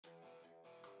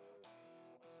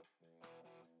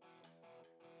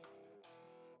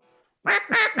Hey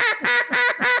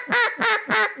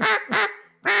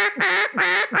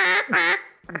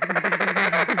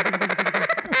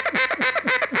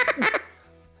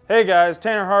guys,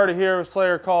 Tanner Hardy here with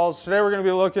Slayer Calls. Today we're going to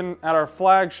be looking at our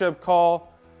flagship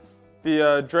call,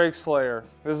 the Drake Slayer.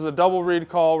 This is a double reed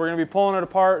call. We're going to be pulling it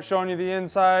apart, showing you the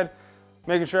inside,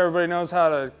 making sure everybody knows how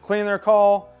to clean their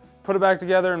call, put it back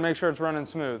together, and make sure it's running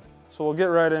smooth. So we'll get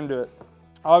right into it.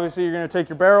 Obviously you're going to take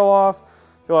your barrel off.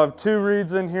 You'll have 2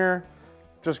 reeds in here.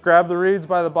 Just grab the reeds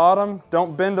by the bottom,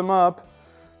 don't bend them up,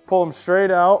 pull them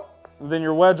straight out, and then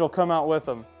your wedge will come out with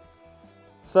them.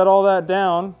 Set all that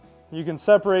down. You can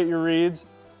separate your reeds,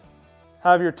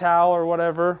 have your towel or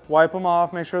whatever, wipe them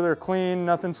off, make sure they're clean,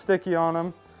 nothing sticky on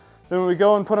them. Then when we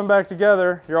go and put them back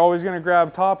together, you're always going to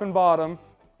grab top and bottom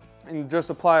and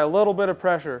just apply a little bit of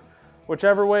pressure.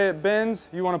 Whichever way it bends,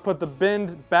 you want to put the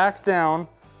bend back down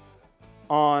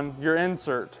on your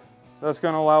insert. That's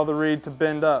going to allow the reed to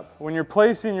bend up. When you're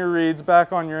placing your reeds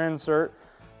back on your insert,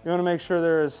 you want to make sure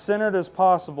they're as centered as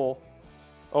possible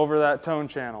over that tone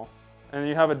channel. And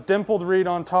you have a dimpled reed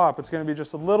on top. It's going to be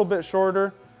just a little bit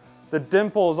shorter. The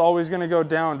dimple is always going to go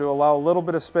down to allow a little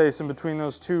bit of space in between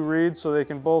those 2 reeds so they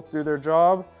can both do their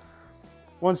job.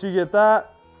 Once you get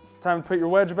that, time to put your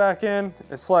wedge back in.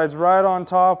 It slides right on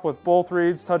top with both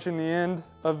reeds touching the end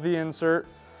of the insert.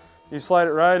 You slide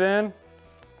it right in.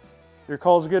 Your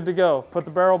call's good to go. Put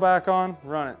the barrel back on,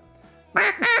 run it.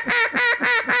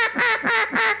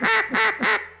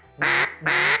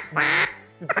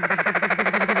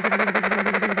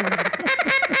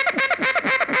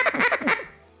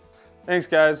 Thanks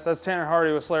guys, that's Tanner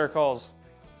Hardy with Slayer Calls.